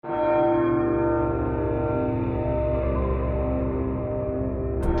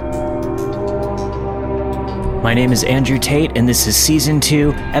My name is Andrew Tate, and this is Season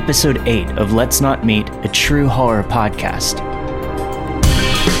 2, Episode 8 of Let's Not Meet, a true horror podcast.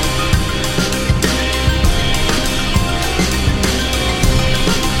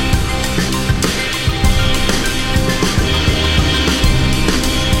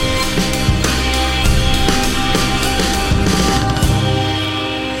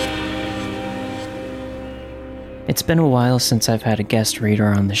 It's been a while since I've had a guest reader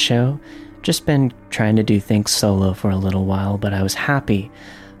on the show. Just been trying to do things solo for a little while, but I was happy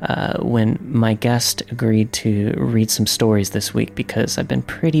when my guest agreed to read some stories this week because I've been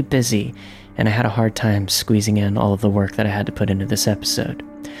pretty busy and I had a hard time squeezing in all of the work that I had to put into this episode.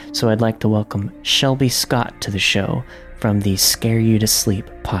 So I'd like to welcome Shelby Scott to the show from the Scare You to Sleep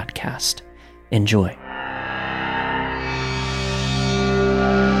podcast. Enjoy.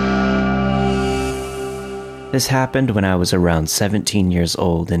 This happened when I was around 17 years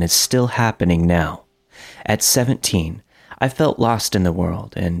old and is still happening now. At 17, I felt lost in the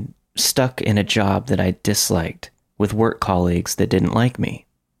world and stuck in a job that I disliked with work colleagues that didn't like me.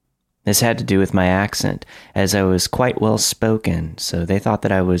 This had to do with my accent, as I was quite well spoken, so they thought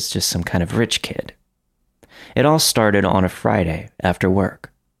that I was just some kind of rich kid. It all started on a Friday after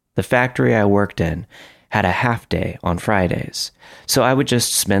work. The factory I worked in had a half day on Fridays, so I would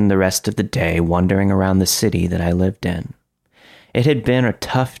just spend the rest of the day wandering around the city that I lived in. It had been a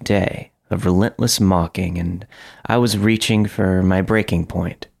tough day of relentless mocking, and I was reaching for my breaking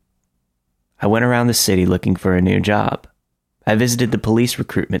point. I went around the city looking for a new job. I visited the police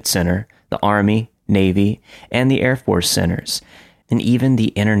recruitment center, the Army, Navy, and the Air Force centers, and even the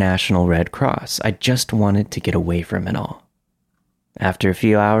International Red Cross. I just wanted to get away from it all. After a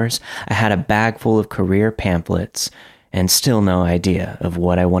few hours, I had a bag full of career pamphlets and still no idea of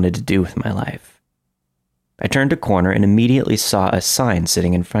what I wanted to do with my life. I turned a corner and immediately saw a sign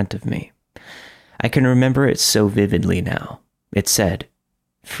sitting in front of me. I can remember it so vividly now. It said,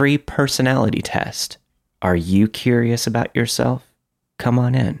 "Free personality test. Are you curious about yourself? Come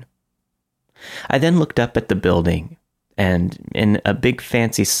on in." I then looked up at the building, and in a big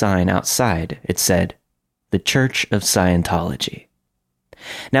fancy sign outside, it said, "The Church of Scientology."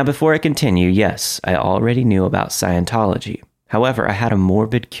 Now, before I continue, yes, I already knew about Scientology. However, I had a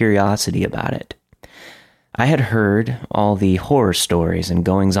morbid curiosity about it. I had heard all the horror stories and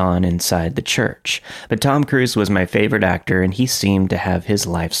goings-on inside the church, but Tom Cruise was my favorite actor, and he seemed to have his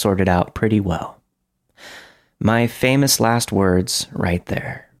life sorted out pretty well. My famous last words right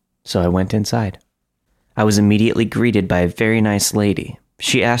there. So I went inside. I was immediately greeted by a very nice lady.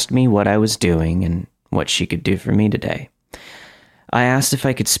 She asked me what I was doing and what she could do for me today. I asked if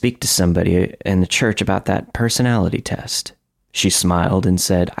I could speak to somebody in the church about that personality test. She smiled and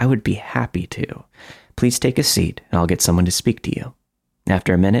said, "I would be happy to. Please take a seat and I'll get someone to speak to you."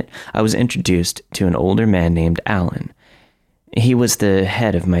 After a minute, I was introduced to an older man named Alan. He was the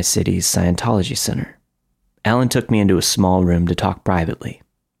head of my city's Scientology center. Alan took me into a small room to talk privately.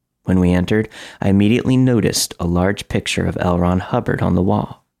 When we entered, I immediately noticed a large picture of L. Ron Hubbard on the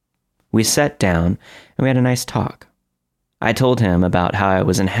wall. We sat down and we had a nice talk. I told him about how I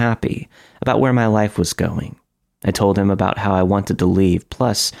was unhappy, about where my life was going. I told him about how I wanted to leave,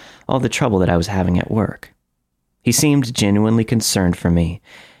 plus all the trouble that I was having at work. He seemed genuinely concerned for me,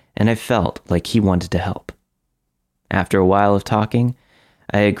 and I felt like he wanted to help. After a while of talking,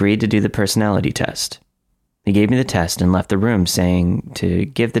 I agreed to do the personality test. He gave me the test and left the room, saying to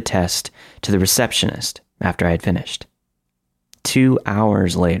give the test to the receptionist after I had finished. 2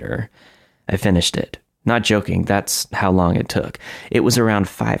 hours later, I finished it. Not joking, that's how long it took. It was around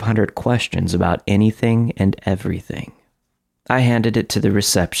 500 questions about anything and everything. I handed it to the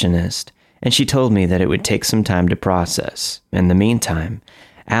receptionist, and she told me that it would take some time to process. In the meantime,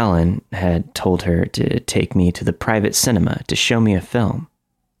 Alan had told her to take me to the private cinema to show me a film.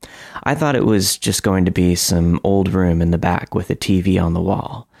 I thought it was just going to be some old room in the back with a TV on the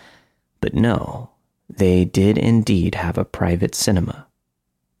wall. But no, they did indeed have a private cinema.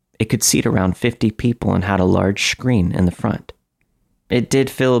 It could seat around 50 people and had a large screen in the front. It did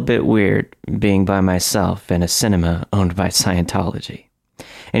feel a bit weird being by myself in a cinema owned by Scientology.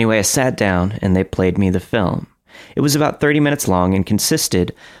 Anyway, I sat down and they played me the film. It was about 30 minutes long and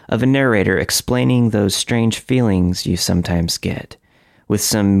consisted of a narrator explaining those strange feelings you sometimes get, with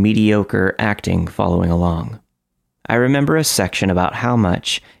some mediocre acting following along. I remember a section about how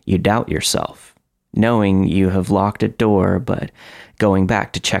much you doubt yourself, knowing you have locked a door but going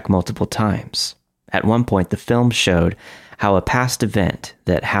back to check multiple times. At one point, the film showed how a past event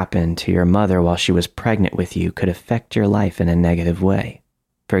that happened to your mother while she was pregnant with you could affect your life in a negative way.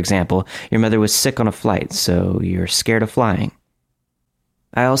 For example, your mother was sick on a flight, so you're scared of flying.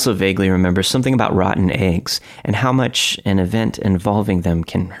 I also vaguely remember something about rotten eggs and how much an event involving them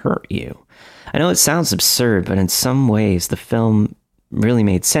can hurt you. I know it sounds absurd, but in some ways the film really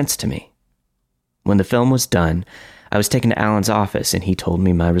made sense to me. When the film was done, I was taken to Alan's office and he told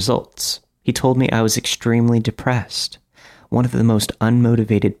me my results. He told me I was extremely depressed, one of the most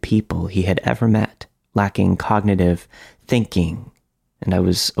unmotivated people he had ever met, lacking cognitive thinking, and I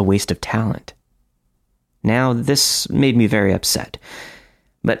was a waste of talent. Now, this made me very upset,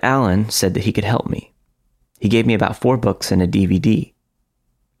 but Alan said that he could help me. He gave me about 4 books and a DVD.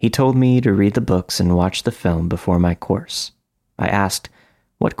 He told me to read the books and watch the film before my course. I asked,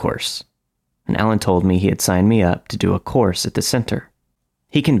 "What course?" And Alan told me he had signed me up to do a course at the center.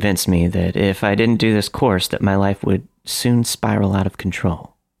 He convinced me that if I didn't do this course, that my life would soon spiral out of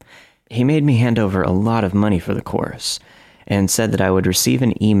control. He made me hand over a lot of money for the course and said that I would receive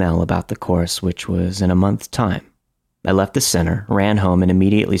an email about the course, which was in a month's time. I left the center, ran home, and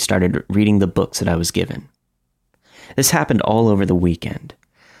immediately started reading the books that I was given. This happened all over the weekend.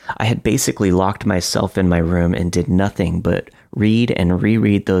 I had basically locked myself in my room and did nothing but read and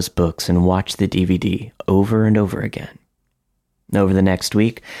reread those books and watch the DVD over and over again. Over the next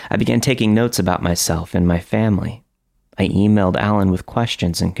week, I began taking notes about myself and my family. I emailed Alan with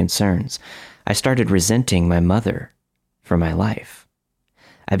questions and concerns. I started resenting my mother for my life.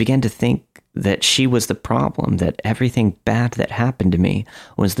 I began to think that she was the problem, that everything bad that happened to me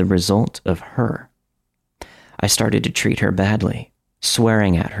was the result of her. I started to treat her badly,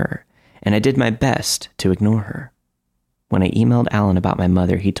 swearing at her, and I did my best to ignore her. When I emailed Alan about my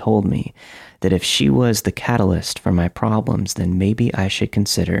mother, he told me that if she was the catalyst for my problems, then maybe I should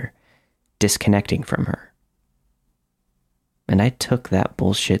consider disconnecting from her. And I took that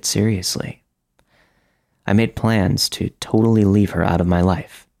bullshit seriously. I made plans to totally leave her out of my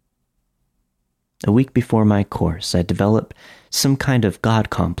life. A week before my course, I developed some kind of God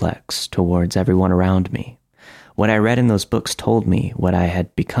complex towards everyone around me. What I read in those books told me what I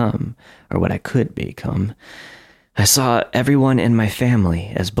had become, or what I could become. I saw everyone in my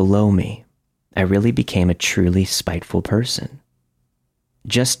family as below me. I really became a truly spiteful person.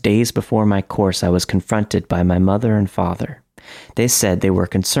 Just days before my course, I was confronted by my mother and father. They said they were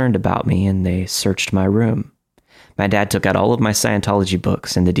concerned about me and they searched my room. My dad took out all of my Scientology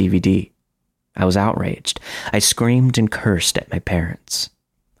books and the DVD. I was outraged. I screamed and cursed at my parents.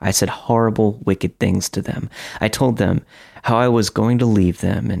 I said horrible, wicked things to them. I told them how I was going to leave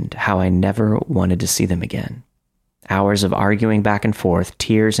them and how I never wanted to see them again. Hours of arguing back and forth,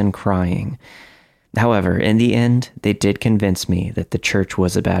 tears and crying. However, in the end, they did convince me that the church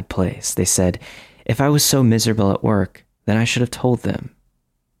was a bad place. They said, if I was so miserable at work, then I should have told them.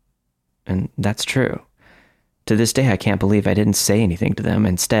 And that's true. To this day, I can't believe I didn't say anything to them.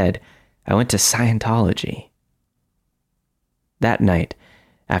 Instead, I went to Scientology. That night,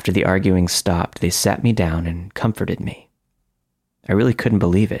 after the arguing stopped, they sat me down and comforted me. I really couldn't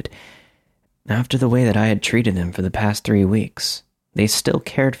believe it. After the way that I had treated them for the past 3 weeks, they still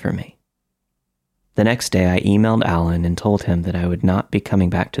cared for me. The next day, I emailed Alan and told him that I would not be coming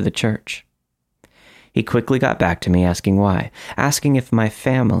back to the church. He quickly got back to me asking why, asking if my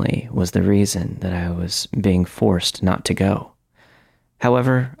family was the reason that I was being forced not to go.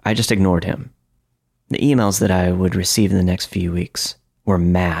 However, I just ignored him. The emails that I would receive in the next few weeks were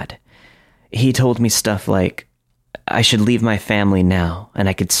mad. He told me stuff like, I should leave my family now and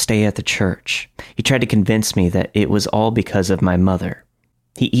I could stay at the church. He tried to convince me that it was all because of my mother.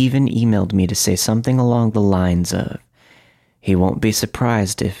 He even emailed me to say something along the lines of, he won't be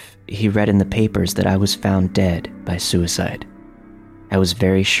surprised if he read in the papers that I was found dead by suicide. I was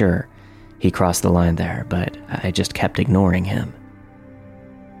very sure he crossed the line there, but I just kept ignoring him.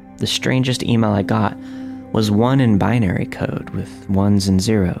 The strangest email I got was one in binary code with ones and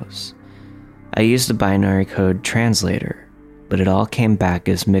zeros. I used the binary code translator, but it all came back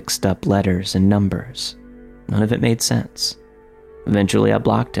as mixed up letters and numbers. None of it made sense. Eventually I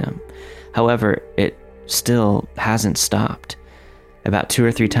blocked him. However, it still hasn't stopped. About 2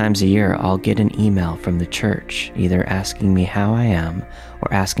 or 3 times a year, I'll get an email from the church, either asking me how I am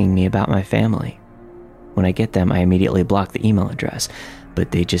or asking me about my family. When I get them, I immediately block the email address,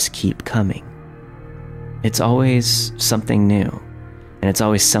 but they just keep coming. It's always something new, and it's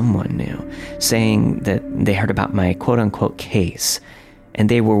always someone new, saying that they heard about my quote-unquote case, and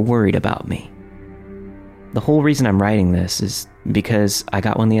they were worried about me. The whole reason I'm writing this is because I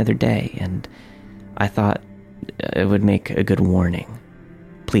got one the other day, and I thought it would make a good warning.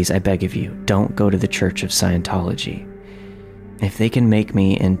 Please, I beg of you, don't go to the Church of Scientology. If they can make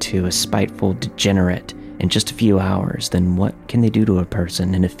me into a spiteful degenerate in just a few hours, then what can they do to a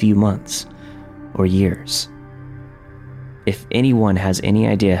person in a few months or years? if anyone has any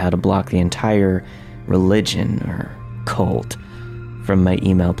idea how to block the entire religion or cult from my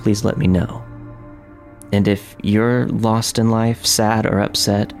email, please let me know. And if you're lost in life, sad or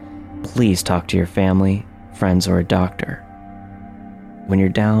upset, please talk to your family, friends, or a doctor. When you're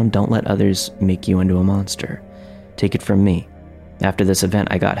down, don't let others make you into a monster. Take it from me. After this event,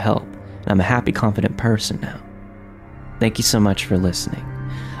 I got help, and I'm a happy, confident person now. Thank you so much for listening.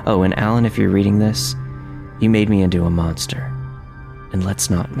 Oh, and Alan, if you're reading this, you made me into a monster, and let's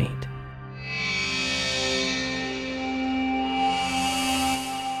not meet.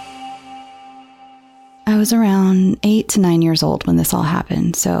 I was around 8 to 9 years old when this all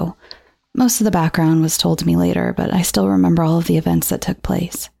happened, so most of the background was told to me later, but I still remember all of the events that took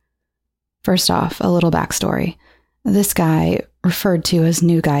place. First off, a little backstory. This guy, referred to as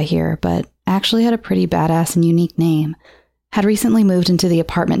New Guy here, but actually had a pretty badass and unique name, had recently moved into the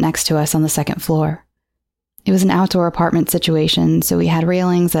apartment next to us on the second floor. It was an outdoor apartment situation, so we had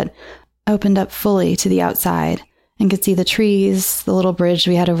railings that opened up fully to the outside and could see the trees, the little bridge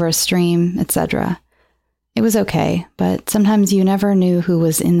we had over a stream, etc. It was okay, but sometimes you never knew who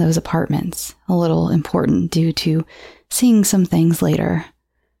was in those apartments, a little important due to seeing some things later.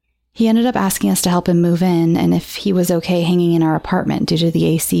 He ended up asking us to help him move in and if he was okay hanging in our apartment due to the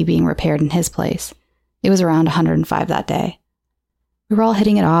AC being repaired in his place. It was around 105 that day. We were all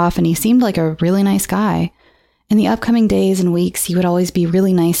hitting it off and he seemed like a really nice guy. In the upcoming days and weeks, he would always be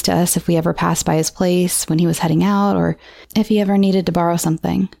really nice to us if we ever passed by his place when he was heading out or if he ever needed to borrow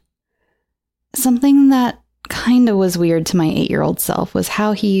something. Something that kind of was weird to my 8-year-old self was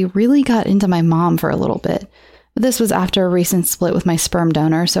how he really got into my mom for a little bit. But this was after a recent split with my sperm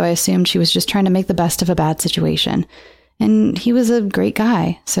donor, so I assumed she was just trying to make the best of a bad situation. And he was a great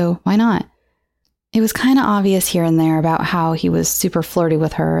guy, so why not? It was kind of obvious here and there about how he was super flirty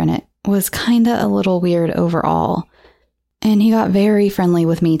with her, and it was kind of a little weird overall. And he got very friendly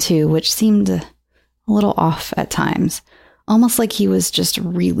with me too, which seemed a little off at times. Almost like he was just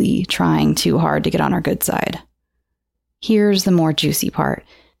really trying too hard to get on our good side. Here's the more juicy part.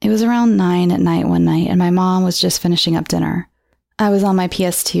 It was around 9 at night one night, and my mom was just finishing up dinner. I was on my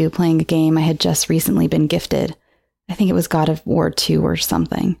PS2 playing a game I had just recently been gifted. I think it was God of War 2 or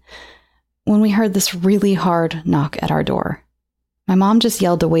something. When we heard this really hard knock at our door. My mom just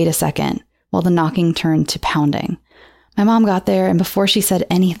yelled to wait a second, while the knocking turned to pounding. My mom got there, and before she said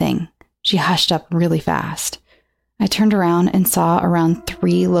anything, she hushed up really fast. I turned around and saw around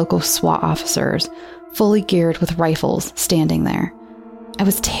 3 local SWAT officers, fully geared with rifles, standing there. I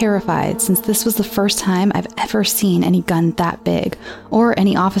was terrified since this was the first time I've ever seen any gun that big, or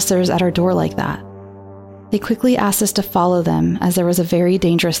any officers at our door like that. They quickly asked us to follow them as there was a very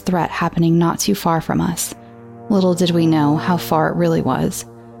dangerous threat happening not too far from us. Little did we know how far it really was.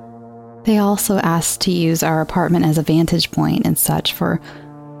 They also asked to use our apartment as a vantage point and such for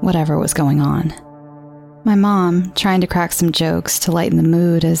whatever was going on. My mom, trying to crack some jokes to lighten the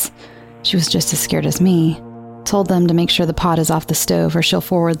mood as she was just as scared as me, told them to make sure the pot is off the stove or she'll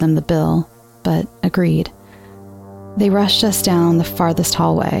forward them the bill, but agreed. They rushed us down the farthest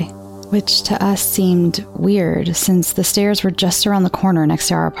hallway, which to us seemed weird since the stairs were just around the corner next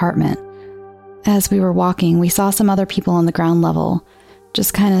to our apartment. As we were walking, we saw some other people on the ground level,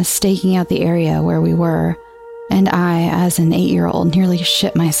 just kind of staking out the area where we were, and I, as an 8-year-old, nearly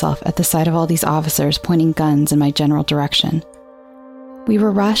shit myself at the sight of all these officers pointing guns in my general direction. We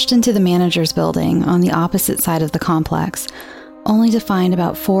were rushed into the manager's building on the opposite side of the complex, only to find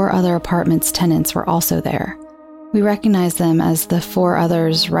about 4 other apartments' tenants were also there. We recognized them as the 4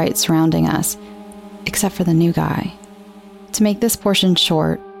 others right surrounding us, except for the New Guy. To make this portion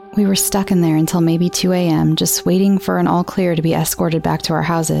short, we were stuck in there until maybe 2 a.m., just waiting for an all clear to be escorted back to our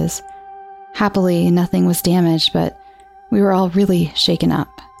houses. Happily, nothing was damaged, but we were all really shaken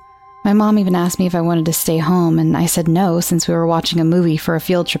up. My mom even asked me if I wanted to stay home, and I said no since we were watching a movie for a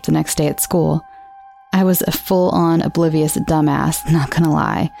field trip the next day at school. I was a full-on oblivious dumbass, not gonna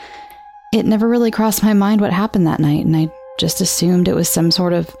lie. It never really crossed my mind what happened that night, and I just assumed it was some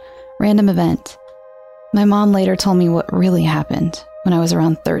sort of random event. My mom later told me what really happened when I was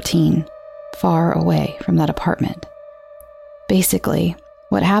around 13, far away from that apartment. Basically,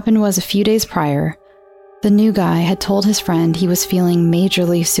 what happened was a few days prior, the New Guy had told his friend he was feeling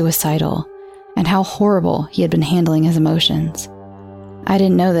majorly suicidal and how horrible he had been handling his emotions. I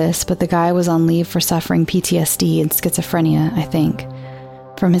didn't know this, but the guy was on leave for suffering PTSD and schizophrenia, I think,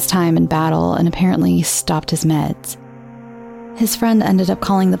 from his time in battle and apparently stopped his meds. His friend ended up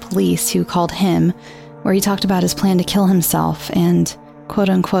calling the police, who called him, where he talked about his plan to kill himself and,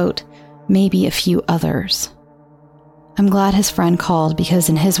 quote-unquote, maybe a few others. I'm glad his friend called because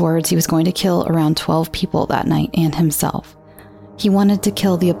in his words, he was going to kill around 12 people that night and himself. He wanted to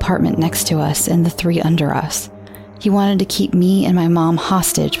kill the apartment next to us and the 3 under us. He wanted to keep me and my mom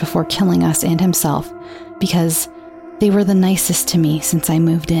hostage before killing us and himself because they were the nicest to me since I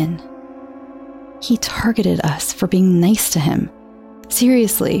moved in. He targeted us for being nice to him.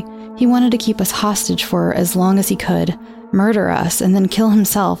 Seriously, he wanted to keep us hostage for as long as he could, murder us, and then kill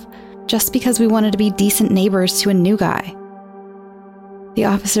himself just because we wanted to be decent neighbors to a new guy. The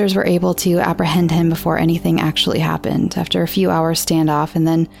officers were able to apprehend him before anything actually happened after a few hours standoff and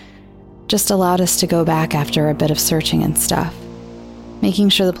then just allowed us to go back after a bit of searching and stuff. Making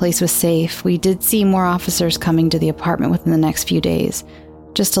sure the place was safe, we did see more officers coming to the apartment within the next few days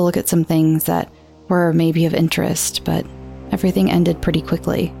just to look at some things that were maybe of interest, but everything ended pretty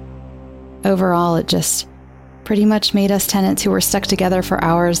quickly. Overall, it just pretty much made us tenants who were stuck together for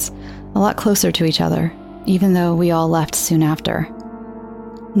hours a lot closer to each other, even though we all left soon after.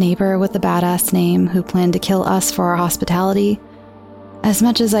 Neighbor with the badass name who planned to kill us for our hospitality, as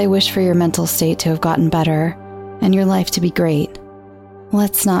much as I wish for your mental state to have gotten better and your life to be great,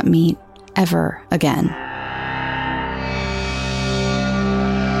 let's not meet ever again.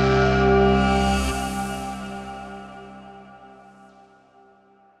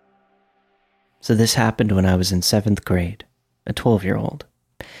 So this happened when I was in 7th grade, a 12-year-old.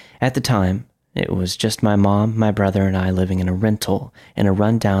 At the time, it was just my mom, my brother, and I living in a rental in a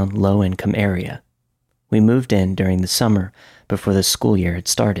rundown, low-income area. We moved in during the summer before the school year had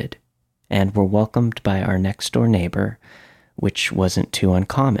started, and were welcomed by our next-door neighbor, which wasn't too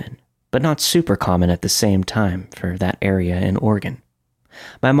uncommon, but not super common at the same time for that area in Oregon.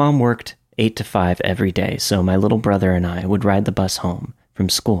 My mom worked 8 to 5 every day, so my little brother and I would ride the bus home from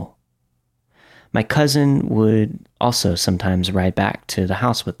school. My cousin would also sometimes ride back to the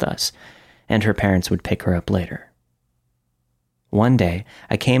house with us, and her parents would pick her up later. One day,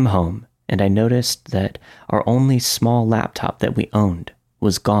 I came home and I noticed that our only small laptop that we owned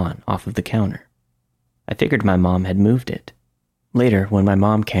was gone off of the counter. I figured my mom had moved it. Later, when my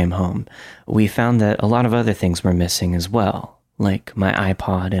mom came home, we found that a lot of other things were missing as well, like my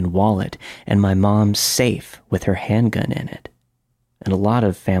iPod and wallet and my mom's safe with her handgun in it, and a lot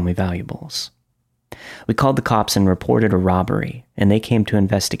of family valuables. We called the cops and reported a robbery, and they came to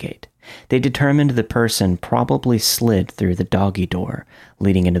investigate. They determined the person probably slid through the doggy door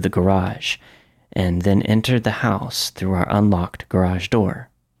leading into the garage, and then entered the house through our unlocked garage door.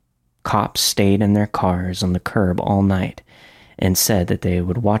 Cops stayed in their cars on the curb all night and said that they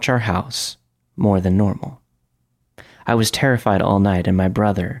would watch our house more than normal. I was terrified all night, and my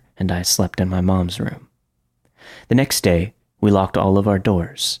brother and I slept in my mom's room. The next day, we locked all of our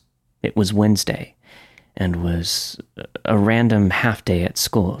doors. It was Wednesday, and was a random half day at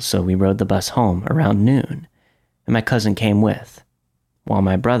school, so we rode the bus home around noon, and my cousin came with, while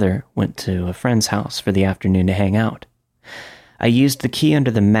my brother went to a friend's house for the afternoon to hang out. I used the key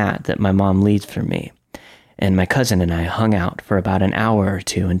under the mat that my mom leaves for me, and my cousin and I hung out for about an hour or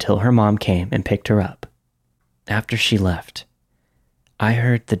two until her mom came and picked her up. After she left, I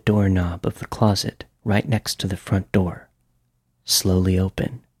heard the doorknob of the closet right next to the front door slowly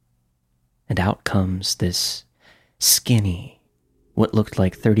open. And out comes this skinny, what looked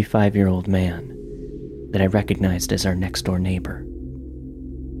like 35-year-old man that I recognized as our next-door neighbor.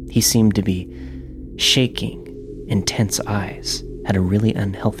 He seemed to be shaking, intense eyes, had a really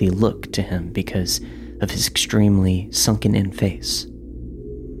unhealthy look to him because of his extremely sunken-in face.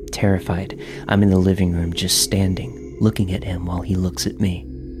 Terrified, I'm in the living room just standing, looking at him while he looks at me,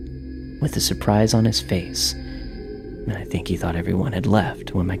 with a surprise on his face. And I think he thought everyone had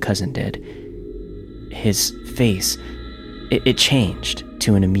left when my cousin did. His face, it changed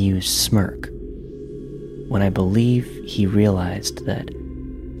to an amused smirk when I believe he realized that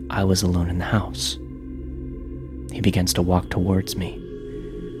I was alone in the house. He begins to walk towards me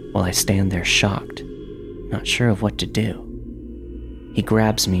while I stand there shocked, not sure of what to do. He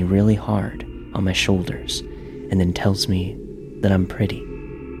grabs me really hard on my shoulders and then tells me that I'm pretty.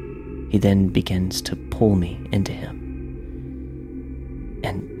 He then begins to pull me into him.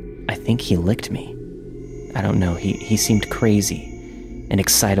 And I think he licked me. I don't know, he seemed crazy and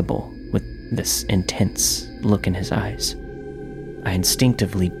excitable with this intense look in his eyes. I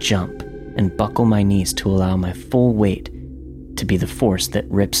instinctively jump and buckle my knees to allow my full weight to be the force that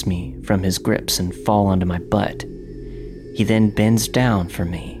rips me from his grips and fall onto my butt. He then bends down for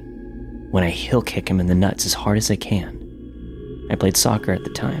me when I heel kick him in the nuts as hard as I can. I played soccer at the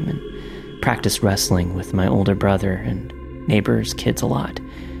time and practiced wrestling with my older brother and neighbors' kids a lot.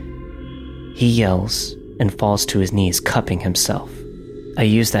 He yells and falls to his knees, cupping himself. I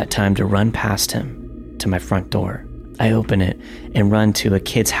use that time to run past him to my front door. I open it and run to a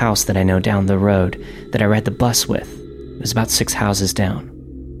kid's house that I know down the road that I ride the bus with. It was about 6 houses down.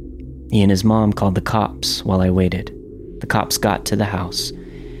 He and his mom called the cops while I waited. The cops got to the house,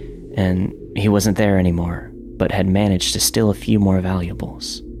 and he wasn't there anymore, but had managed to steal a few more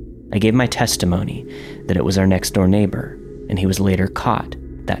valuables. I gave my testimony that it was our next-door neighbor, and he was later caught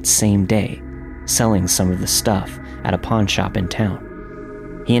that same day selling some of the stuff at a pawn shop in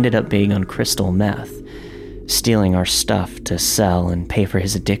town. He ended up being on crystal meth, stealing our stuff to sell and pay for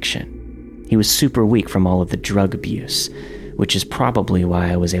his addiction. He was super weak from all of the drug abuse, which is probably why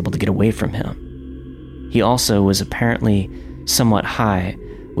I was able to get away from him. He also was apparently somewhat high,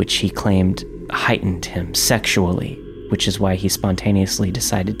 which he claimed heightened him sexually, which is why he spontaneously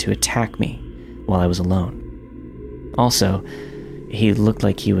decided to attack me while I was alone. Also, he looked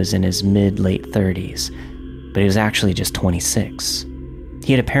like he was in his mid-late 30s, but he was actually just 26.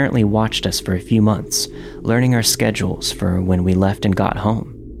 He had apparently watched us for a few months, learning our schedules for when we left and got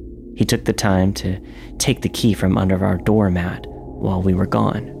home. He took the time to take the key from under our doormat while we were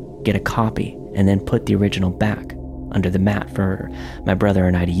gone, get a copy, and then put the original back under the mat for my brother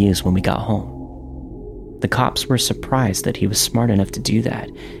and I to use when we got home. The cops were surprised that he was smart enough to do that,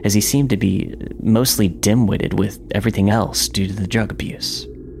 as he seemed to be mostly dim-witted with everything else due to the drug abuse.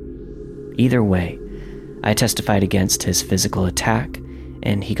 Either way, I testified against his physical attack,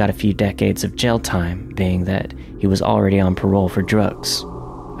 and he got a few decades of jail time, being that he was already on parole for drugs.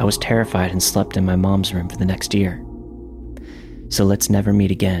 I was terrified and slept in my mom's room for the next year. So let's never meet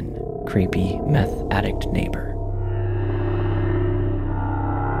again, creepy meth addict neighbor.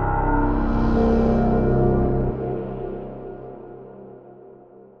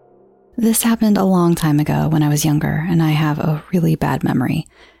 This happened a long time ago when I was younger, and I have a really bad memory.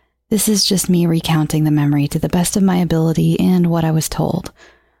 This is just me recounting the memory to the best of my ability and what I was told.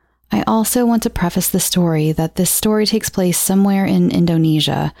 I also want to preface the story that this story takes place somewhere in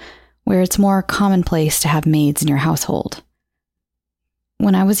Indonesia, where it's more commonplace to have maids in your household.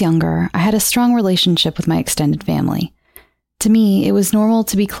 When I was younger, I had a strong relationship with my extended family. To me, it was normal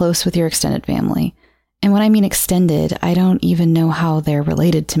to be close with your extended family. And when I mean extended, I don't even know how they're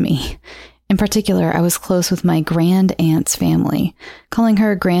related to me. In particular, I was close with my grand aunt's family, calling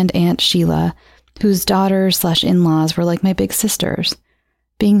her Grand Aunt Sheila, whose daughters/in-laws were like my big sisters.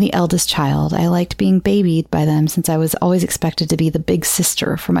 Being the eldest child, I liked being babied by them since I was always expected to be the big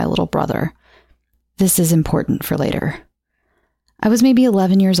sister for my little brother. This is important for later. I was maybe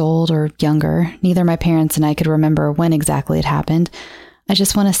 11 years old or younger. Neither my parents and I could remember when exactly it happened. I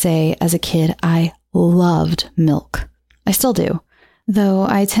just want to say, as a kid, I loved milk. I still do, though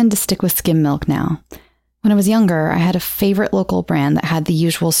I tend to stick with skim milk now. When I was younger, I had a favorite local brand that had the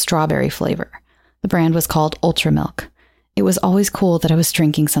usual strawberry flavor. The brand was called Ultra Milk. It was always cool that I was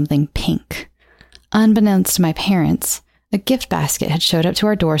drinking something pink. Unbeknownst to my parents, a gift basket had showed up to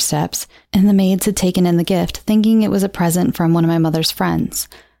our doorsteps, and the maids had taken in the gift, thinking it was a present from one of my mother's friends.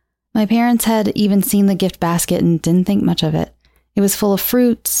 My parents had even seen the gift basket and didn't think much of it. It was full of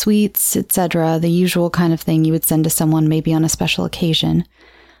fruit, sweets, etc., the usual kind of thing you would send to someone maybe on a special occasion.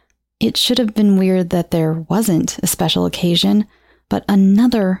 It should have been weird that there wasn't a special occasion, but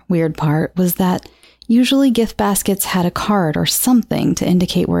another weird part was that usually gift baskets had a card or something to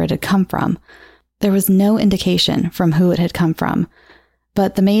indicate where it had come from. There was no indication from who it had come from,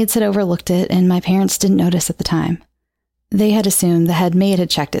 but the maids had overlooked it and my parents didn't notice at the time. They had assumed the head maid had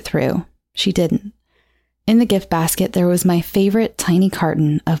checked it through. She didn't. In the gift basket, there was my favorite tiny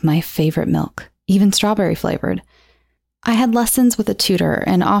carton of my favorite milk, even strawberry flavored. I had lessons with a tutor,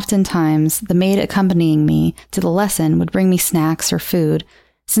 and oftentimes the maid accompanying me to the lesson would bring me snacks or food,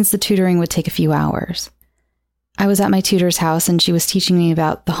 since the tutoring would take a few hours. I was at my tutor's house, and she was teaching me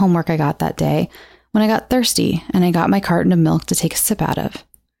about the homework I got that day when I got thirsty, and I got my carton of milk to take a sip out of.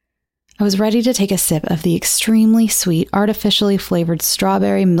 I was ready to take a sip of the extremely sweet, artificially flavored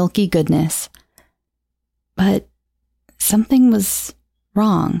strawberry milky goodness. But something was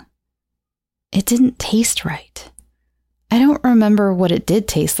wrong. It didn't taste right. I don't remember what it did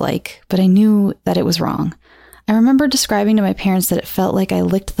taste like, but I knew that it was wrong. I remember describing to my parents that it felt like I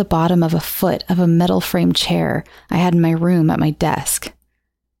licked the bottom of a foot of a metal-framed chair I had in my room at my desk.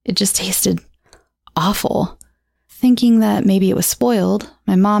 It just tasted awful. Thinking that maybe it was spoiled,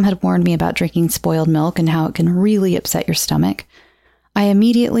 my mom had warned me about drinking spoiled milk and how it can really upset your stomach. I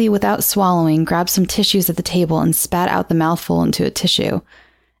immediately, without swallowing, grabbed some tissues at the table and spat out the mouthful into a tissue,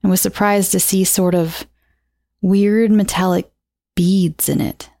 and was surprised to see sort of weird metallic beads in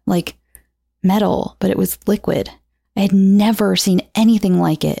it, like metal, but it was liquid. I had never seen anything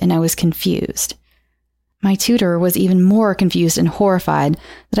like it, and I was confused. My tutor was even more confused and horrified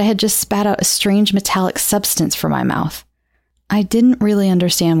that I had just spat out a strange metallic substance from my mouth. I didn't really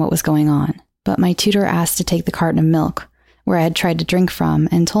understand what was going on, but my tutor asked to take the carton of milk, where I had tried to drink from,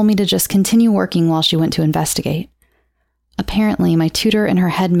 and told me to just continue working while she went to investigate. Apparently, my tutor and her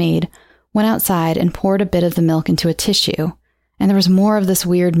head maid went outside and poured a bit of the milk into a tissue, and there was more of this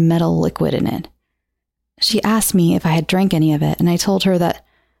weird metal liquid in it. She asked me if I had drank any of it, and I told her that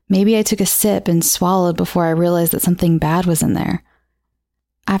maybe I took a sip and swallowed before I realized that something bad was in there.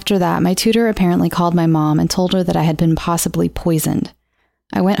 After that, my tutor apparently called my mom and told her that I had been possibly poisoned.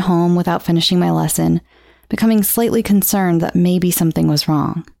 I went home without finishing my lesson, becoming slightly concerned that maybe something was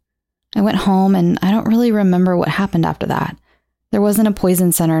wrong. I went home and I don't really remember what happened after that. There wasn't a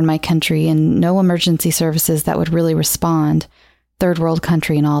poison center in my country and no emergency services that would really respond, third world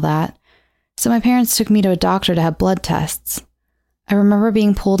country and all that. So my parents took me to a doctor to have blood tests. I remember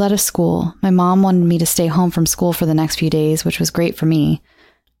being pulled out of school. My mom wanted me to stay home from school for the next few days, which was great for me.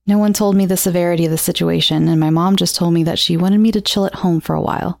 No one told me the severity of the situation, and my mom just told me that she wanted me to chill at home for a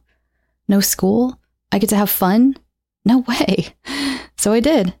while. No school? I get to have fun? No way. So I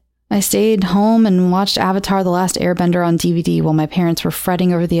did. I stayed home and watched Avatar: The Last Airbender on DVD while my parents were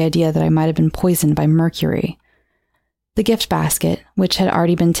fretting over the idea that I might have been poisoned by mercury. The gift basket, which had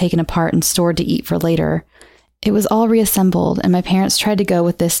already been taken apart and stored to eat for later, it was all reassembled, and my parents tried to go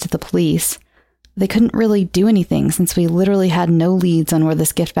with this to the police. They couldn't really do anything since we literally had no leads on where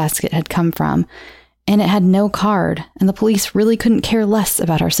this gift basket had come from, and it had no card, and the police really couldn't care less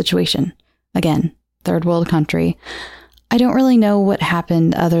about our situation. Again, third world country. I don't really know what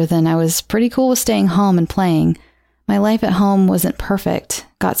happened other than I was pretty cool with staying home and playing. My life at home wasn't perfect,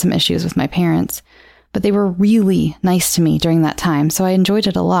 got some issues with my parents, but they were really nice to me during that time, so I enjoyed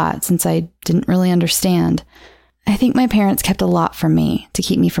it a lot since I didn't really understand. I think my parents kept a lot from me to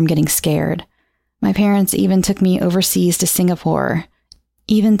keep me from getting scared. My parents even took me overseas to Singapore,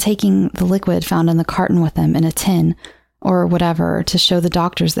 even taking the liquid found in the carton with them in a tin or whatever to show the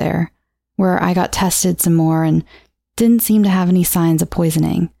doctors there, where I got tested some more and didn't seem to have any signs of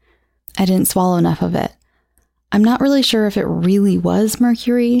poisoning. I didn't swallow enough of it. I'm not really sure if it really was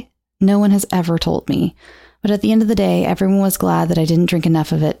mercury. No one has ever told me. But at the end of the day, everyone was glad that I didn't drink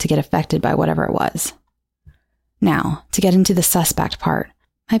enough of it to get affected by whatever it was. Now, to get into the suspect part.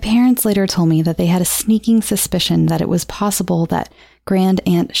 My parents later told me that they had a sneaking suspicion that it was possible that Grand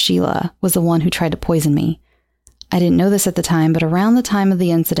Aunt Sheila was the one who tried to poison me. I didn't know this at the time, but around the time of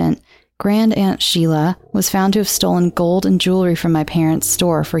the incident, Grand Aunt Sheila was found to have stolen gold and jewelry from my parents'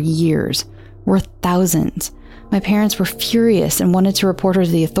 store for years, worth thousands. My parents were furious and wanted to report her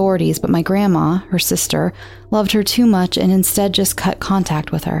to the authorities, but my grandma, her sister, loved her too much and instead just cut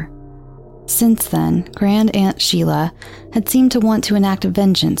contact with her. Since then, Grand Aunt Sheila had seemed to want to enact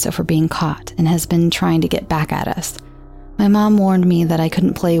vengeance over being caught and has been trying to get back at us. My mom warned me that I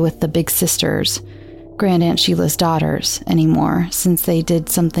couldn't play with the big sisters, Grand Aunt Sheila's daughters, anymore since they did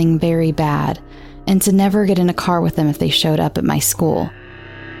something very bad, and to never get in a car with them if they showed up at my school.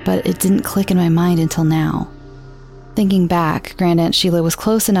 But it didn't click in my mind until now. Thinking back, Grand Aunt Sheila was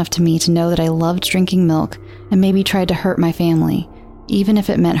close enough to me to know that I loved drinking milk and maybe tried to hurt my family, even if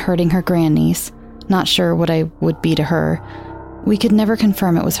it meant hurting her grandniece. Not sure what I would be to her. We could never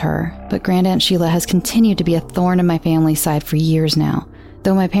confirm it was her, but Grand Aunt Sheila has continued to be a thorn in my family's side for years now,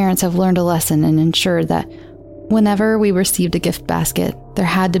 though my parents have learned a lesson and ensured that whenever we received a gift basket, there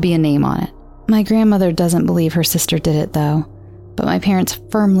had to be a name on it. My grandmother doesn't believe her sister did it, though, but my parents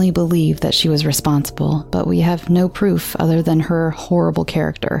firmly believe that she was responsible, but we have no proof other than her horrible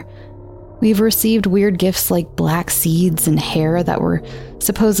character. We've received weird gifts like black seeds and hair that were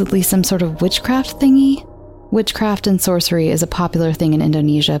supposedly some sort of witchcraft thingy. Witchcraft and sorcery is a popular thing in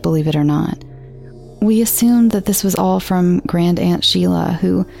Indonesia, believe it or not. We assumed that this was all from Grand Aunt Sheila,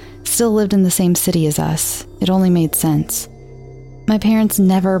 who still lived in the same city as us. It only made sense. My parents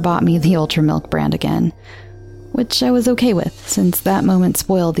never bought me the Ultra Milk brand again, which I was okay with, since that moment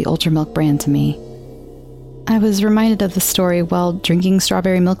spoiled the Ultra Milk brand to me. I was reminded of the story while drinking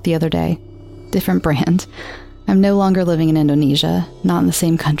strawberry milk the other day. Different brand. I'm no longer living in Indonesia, not in the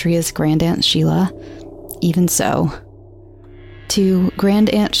same country as Grand Aunt Sheila. Even so. To Grand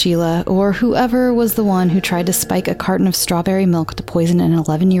Aunt Sheila, or whoever was the one who tried to spike a carton of strawberry milk to poison an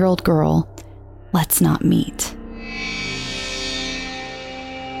 11-year-old girl, let's not meet.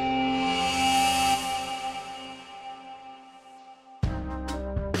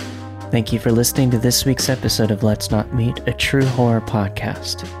 Thank you for listening to this week's episode of Let's Not Meet, a true horror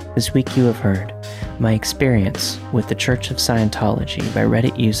podcast. This week you have heard my experience with the Church of Scientology by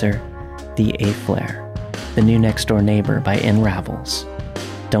Reddit user The A Flare, The New Next Door Neighbor by N Ravels,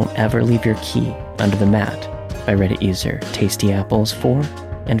 Don't Ever Leave Your Key Under the Mat by Reddit user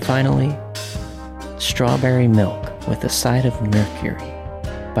TastyApples4, and finally, Strawberry Milk with a Side of Mercury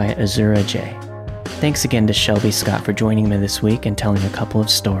by Azura J. Thanks again to Shelby Scott for joining me this week and telling a couple of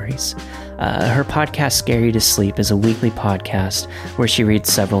stories. Her podcast, Scare You to Sleep, is a weekly podcast where she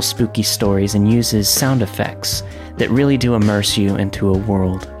reads several spooky stories and uses sound effects that really do immerse you into a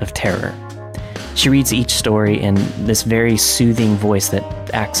world of terror. She reads each story in this very soothing voice that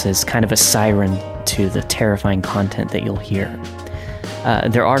acts as kind of a siren to the terrifying content that you'll hear.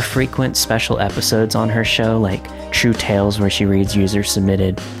 There are frequent special episodes on her show, like True Tales, where she reads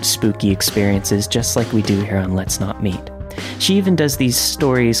user-submitted spooky experiences, just like we do here on Let's Not Meet. She even does these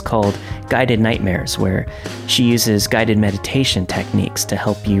stories called Guided Nightmares, where she uses guided meditation techniques to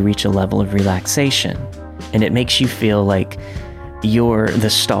help you reach a level of relaxation, and it makes you feel like you're the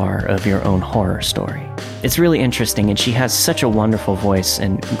star of your own horror story. It's really interesting, and she has such a wonderful voice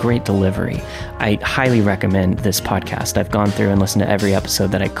and great delivery. I highly recommend this podcast. I've gone through and listened to every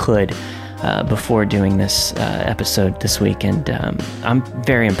episode that I could before doing this episode this week, and I'm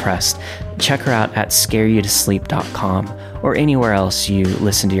very impressed. Check her out at scareyoutosleep.com or anywhere else you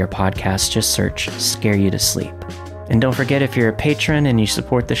listen to your podcast. Just search Scare You to Sleep. And don't forget, if you're a patron and you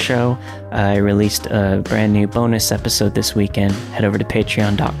support the show, I released a brand new bonus episode this weekend. Head over to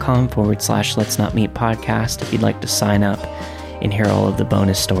patreon.com/Let's Not Meet podcast if you'd like to sign up and hear all of the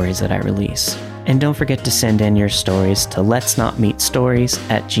bonus stories that I release. And don't forget to send in your stories to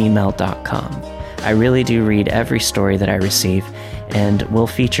letsnotmeetstories@gmail.com. I really do read every story that I receive, and will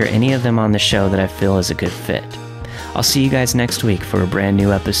feature any of them on the show that I feel is a good fit. I'll see you guys next week for a brand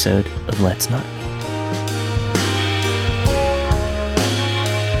new episode of Let's Not Meet.